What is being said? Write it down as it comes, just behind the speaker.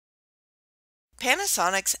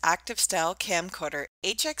Panasonic's active style camcorder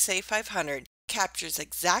HX-A500 captures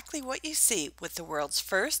exactly what you see with the world's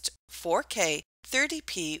first 4K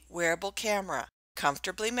 30p wearable camera,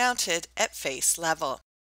 comfortably mounted at face level.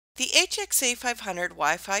 The HX-A500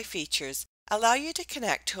 Wi-Fi features allow you to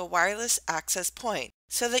connect to a wireless access point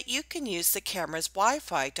so that you can use the camera's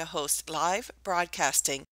Wi-Fi to host live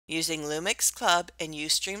broadcasting using Lumix Club and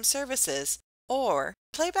USTREAM services, or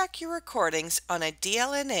playback your recordings on a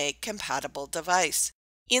DLNA compatible device.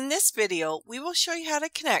 In this video, we will show you how to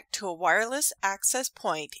connect to a wireless access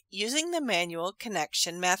point using the manual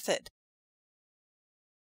connection method.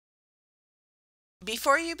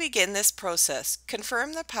 Before you begin this process,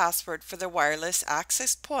 confirm the password for the wireless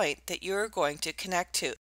access point that you are going to connect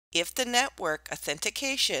to, if the network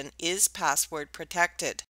authentication is password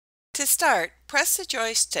protected. To start, press the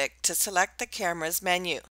joystick to select the camera's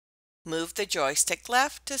menu. Move the joystick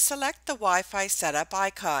left to select the Wi-Fi setup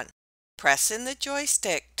icon. Press in the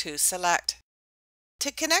joystick to select.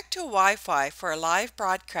 To connect to Wi-Fi for a live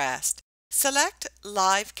broadcast, select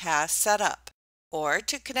Live Cast Setup. Or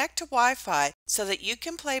to connect to Wi-Fi so that you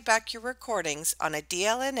can play back your recordings on a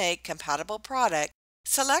DLNA compatible product,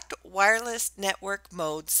 select Wireless Network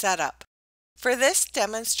Mode Setup. For this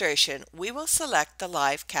demonstration, we will select the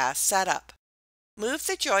Live Cast Setup. Move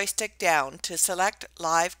the joystick down to select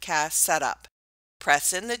Live Cast Setup.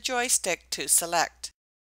 Press in the joystick to select.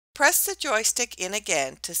 Press the joystick in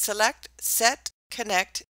again to select Set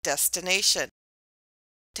Connect Destination.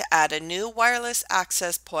 To add a new wireless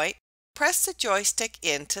access point, press the joystick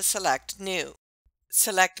in to select New.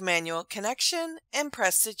 Select Manual Connection and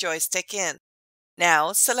press the joystick in.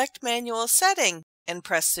 Now select Manual Setting and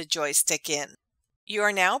press the joystick in. You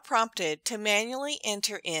are now prompted to manually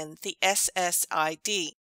enter in the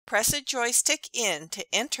SSID. Press a joystick in to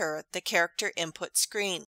enter the character input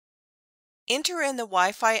screen. Enter in the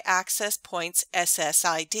Wi-Fi access point's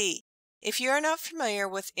SSID. If you are not familiar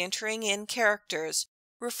with entering in characters,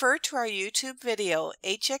 refer to our YouTube video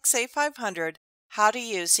HX-A500 How to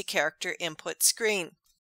Use the Character Input Screen.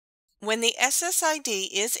 When the SSID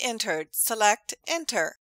is entered, select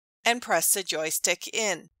Enter and press the joystick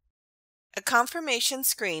in. A confirmation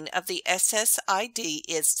screen of the SSID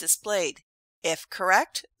is displayed. If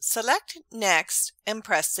correct, select Next and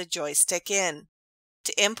press the joystick in.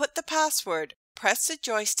 To input the password, press the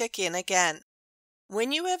joystick in again.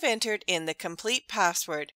 When you have entered in the complete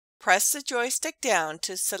password, press the joystick down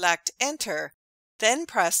to select Enter, then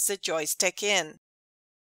press the joystick in.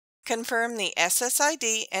 Confirm the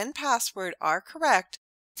SSID and password are correct,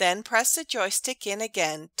 then press the joystick in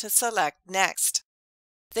again to select Next.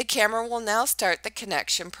 The camera will now start the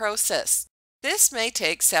connection process. This may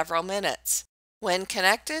take several minutes. When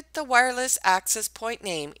connected, the wireless access point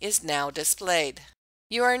name is now displayed.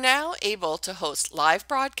 You are now able to host live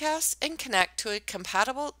broadcasts and connect to a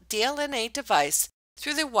compatible DLNA device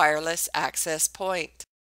through the wireless access point.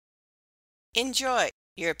 Enjoy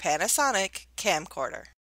your Panasonic camcorder.